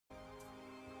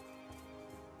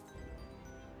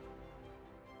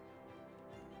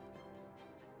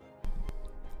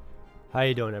How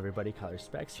you doing, everybody? Color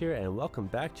Specs here, and welcome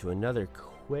back to another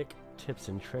quick tips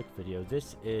and trick video.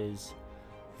 This is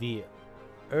the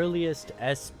earliest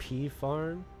SP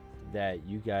farm that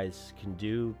you guys can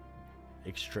do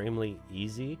extremely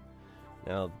easy.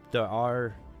 Now, there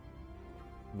are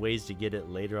ways to get it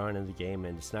later on in the game,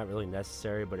 and it's not really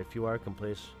necessary, but if you are a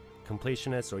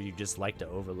completionist or you just like to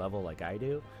overlevel like I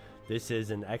do, this is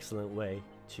an excellent way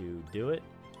to do it.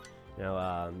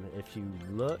 Now, if you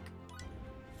look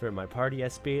for my party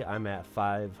SP, I'm at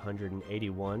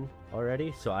 581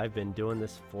 already, so I've been doing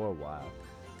this for a while.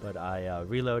 But I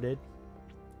reloaded,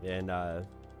 and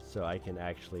so I can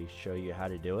actually show you how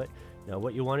to do it. Now,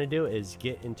 what you want to do is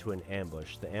get into an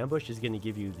ambush. The ambush is going to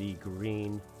give you the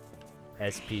green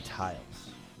SP tiles.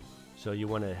 So you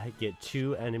want to get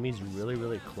two enemies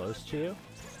really close to you,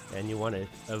 and you want to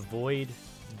avoid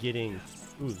getting,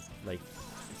 like,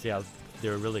 see how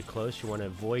they're really close? You want to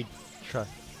avoid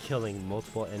killing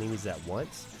multiple enemies at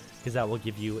once, because that will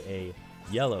give you a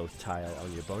yellow tile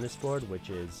on your bonus board, which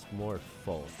is more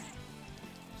full.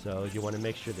 So you want to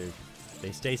make sure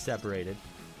they stay separated,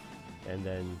 and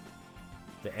then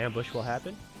the ambush will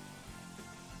happen,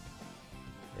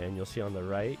 and you'll see on the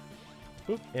right,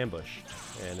 ambush,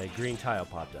 and a green tile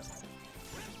popped up.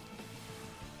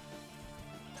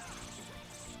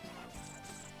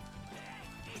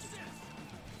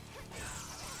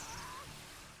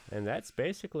 And that's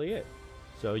basically it.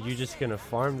 So you're just gonna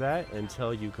farm that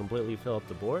until you completely fill up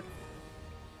the board.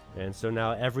 And so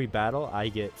now every battle I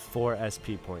get 4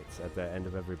 SP points at the end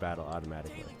of every battle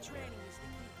automatically,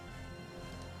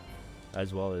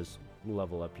 as well as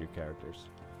level up your characters.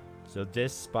 So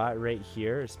this spot right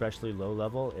here, especially low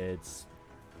level, it's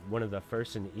one of the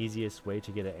first and easiest way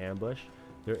to get an ambush.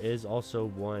 There is also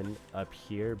one up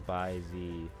here by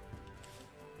the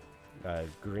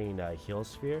green heal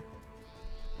sphere.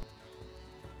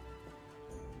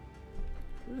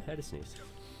 Ooh, had a sneeze.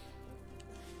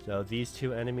 So these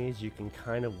two enemies, you can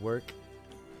kind of work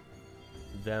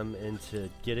them into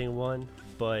getting one,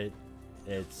 but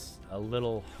it's a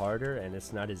little harder and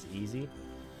it's not as easy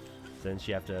since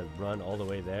you have to run all the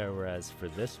way there, whereas for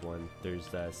this one, there's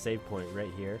the save point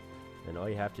right here, and all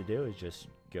you have to do is just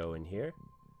go in here,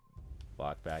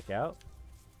 walk back out,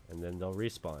 and then they'll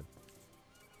respawn.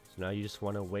 So now you just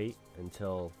want to wait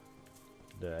until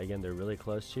again, they're really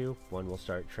close to you. One will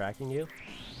start tracking you,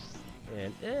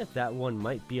 and that one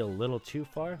might be a little too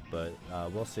far, but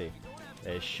we'll see.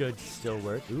 It should still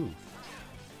work. Ooh.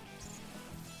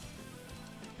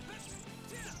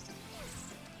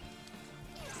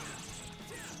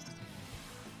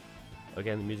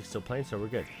 Again, the music's still playing, so we're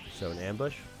good. So an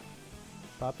ambush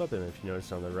pop up, and if you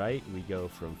notice on the right, we go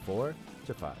from 4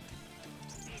 to 5.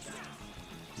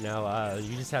 Now,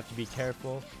 you just have to be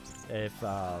careful. If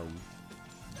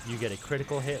you get a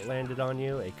critical hit landed on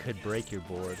you, it could break your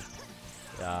board.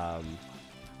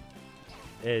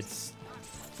 It's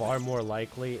far more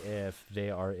likely if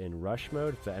they are in rush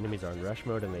mode. If the enemies are in rush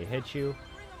mode and they hit you,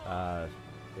 there's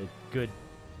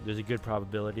a good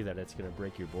probability that it's going to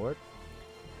break your board.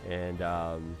 And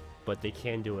but they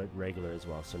can do it regular as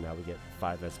well. So now we get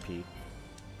 5 SP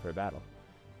per battle.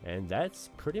 And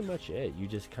that's pretty much it. You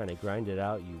just kind of grind it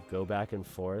out. You go back and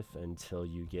forth until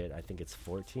you get, I think it's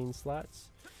 14 slots.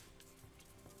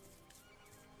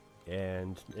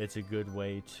 And it's a good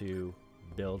way to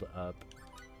build up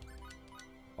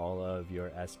all of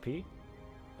your SP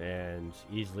and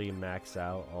easily max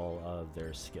out all of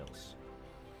their skills.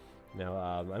 Now,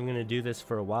 I'm going to do this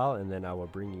for a while, and then I will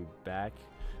bring you back.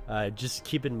 Just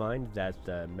keep in mind that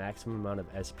the maximum amount of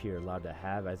SP you're allowed to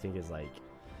have, I think, is like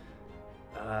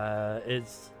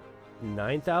it's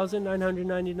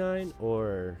 9,999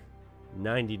 or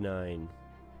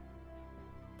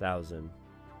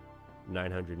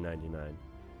 99,999.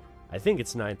 I think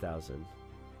it's 9,000.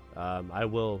 I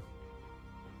will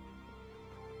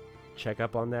check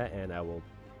up on that, and I'll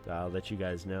let you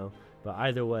guys know. But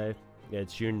either way,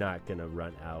 you're not gonna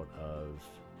run out of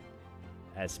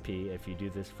SP if you do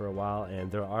this for a while, and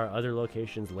there are other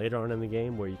locations later on in the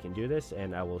game where you can do this,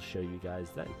 and I will show you guys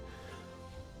then.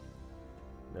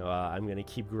 Now, I'm going to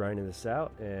keep grinding this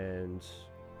out, and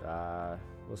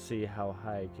we'll see how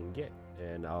high I can get,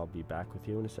 and I'll be back with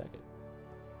you in a second.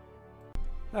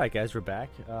 Alright guys, we're back.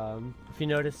 If you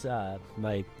notice,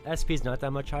 my SP is not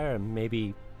that much higher. I'm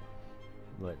maybe,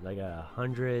 like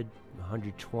 100,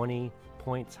 120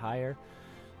 points higher,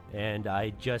 and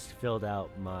I just filled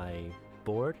out my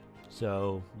board.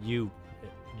 So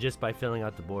just by filling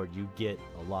out the board, you get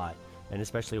a lot, and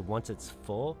especially once it's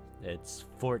full, it's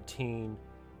 14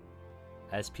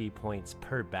 SP points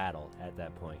per battle at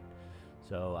that point.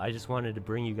 So I just wanted to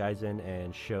bring you guys in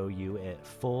and show you it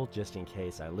full, just in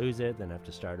case I lose it, then I have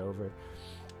to start over.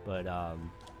 But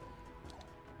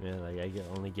yeah, like I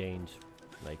only gained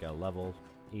like a level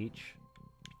each.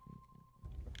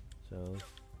 So,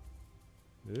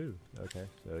 ooh, okay.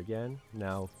 So again,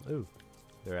 now, ooh,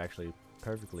 they're actually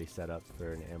perfectly set up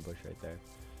for an ambush right there.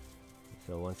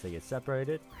 So once they get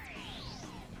separated,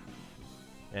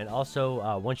 and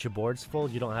also once your board's full,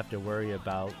 you don't have to worry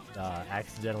about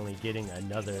accidentally getting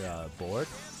another board.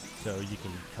 So you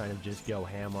can kind of just go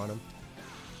ham on them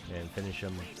and finish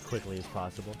them quickly as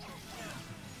possible.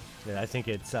 And I think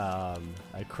it's a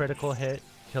critical hit.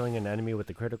 Killing an enemy with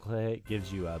a critical hit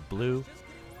gives you a blue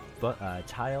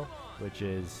tile, which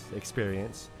is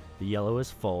experience. The yellow is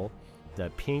full. The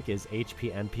pink is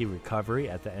HP MP recovery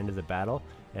at the end of the battle,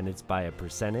 and it's by a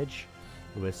percentage,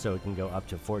 so it can go up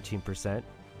to 14%.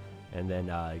 And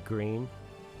then green,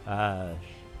 the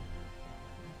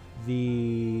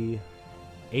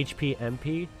HP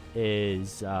MP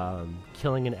is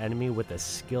killing an enemy with a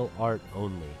skill art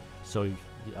only. So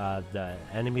the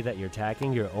enemy that you're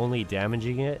attacking, you're only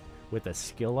damaging it with a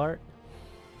skill art,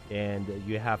 and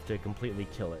you have to completely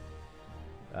kill it.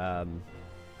 I'm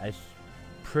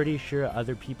pretty sure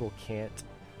other people can't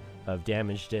have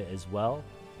damaged it as well.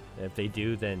 If they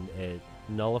do, then it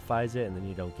nullifies it and then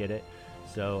you don't get it.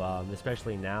 So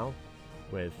especially now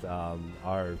with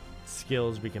our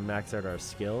skills, we can max out our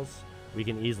skills. We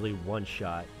can easily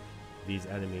one-shot these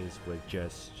enemies with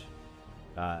just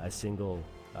a single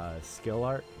skill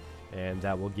art, and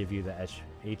that will give you the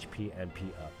HP MP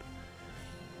up.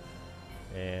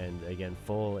 And again,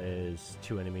 full is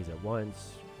 2 enemies at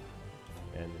once,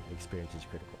 and experience is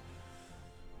critical.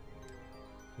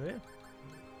 So yeah,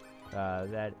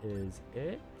 that is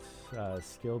it.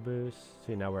 Skill boost.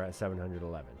 See, now we're at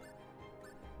 711.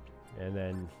 And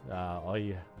then all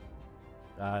you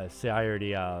see, I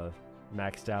already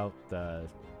maxed out the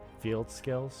field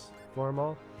skills for them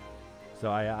all,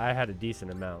 so I had a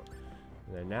decent amount.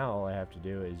 And then now all I have to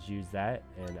do is use that,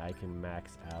 and I can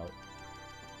max out.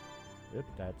 Oop,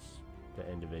 that's the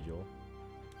individual.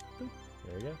 Boop,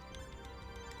 there we go.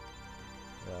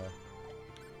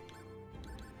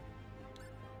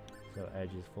 So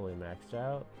Edge is fully maxed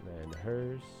out, and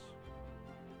hers.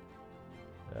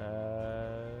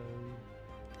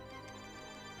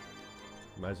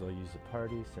 Might as well use the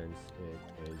party since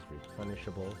it is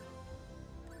replenishable.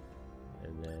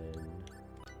 And then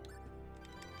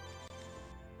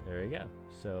there we go.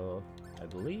 So I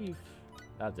believe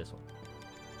this one.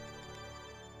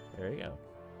 There we go.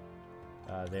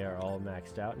 They are all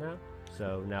maxed out now.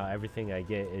 So now everything I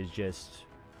get is just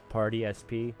party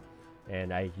SP,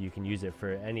 and you can use it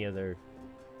for any other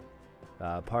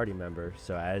party member.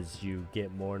 So as you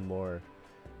get more and more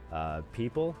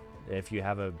people, if you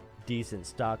have a decent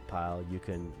stockpile, you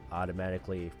can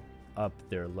automatically up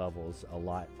their levels a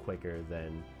lot quicker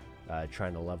than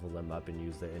trying to level them up and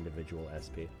use the individual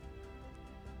SP.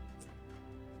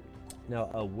 Now,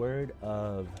 a word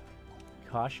of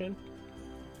caution.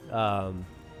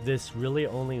 This really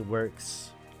only works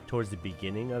towards the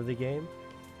beginning of the game.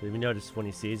 If you notice, when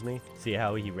he sees me, see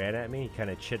how he ran at me? He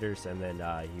kind of chitters and then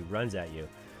he runs at you.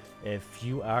 If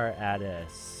you are at a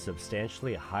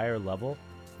substantially higher level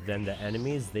than the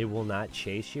enemies, they will not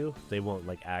chase you. They won't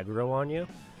like aggro on you.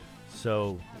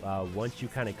 So once you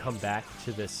kind of come back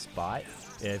to this spot,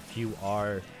 if you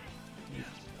are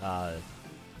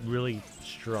really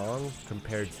strong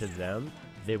compared to them,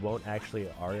 they won't actually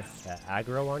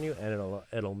aggro on you, and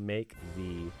it'll make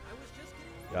the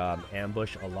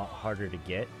ambush a lot harder to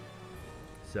get.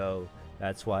 So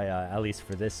that's why, at least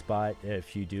for this spot,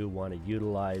 if you do want to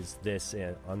utilize this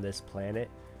on this planet,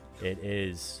 it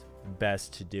is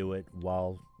best to do it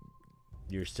while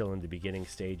you're still in the beginning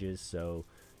stages, so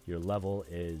your level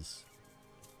is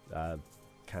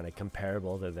kind of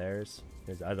comparable to theirs,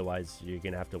 because otherwise you're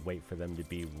gonna have to wait for them to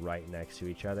be right next to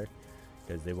each other,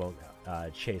 because they won't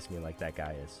chase me like that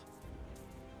guy is.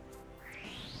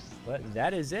 But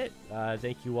that is it.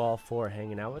 Thank you all for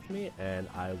hanging out with me, and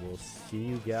I will see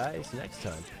you guys next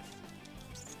time.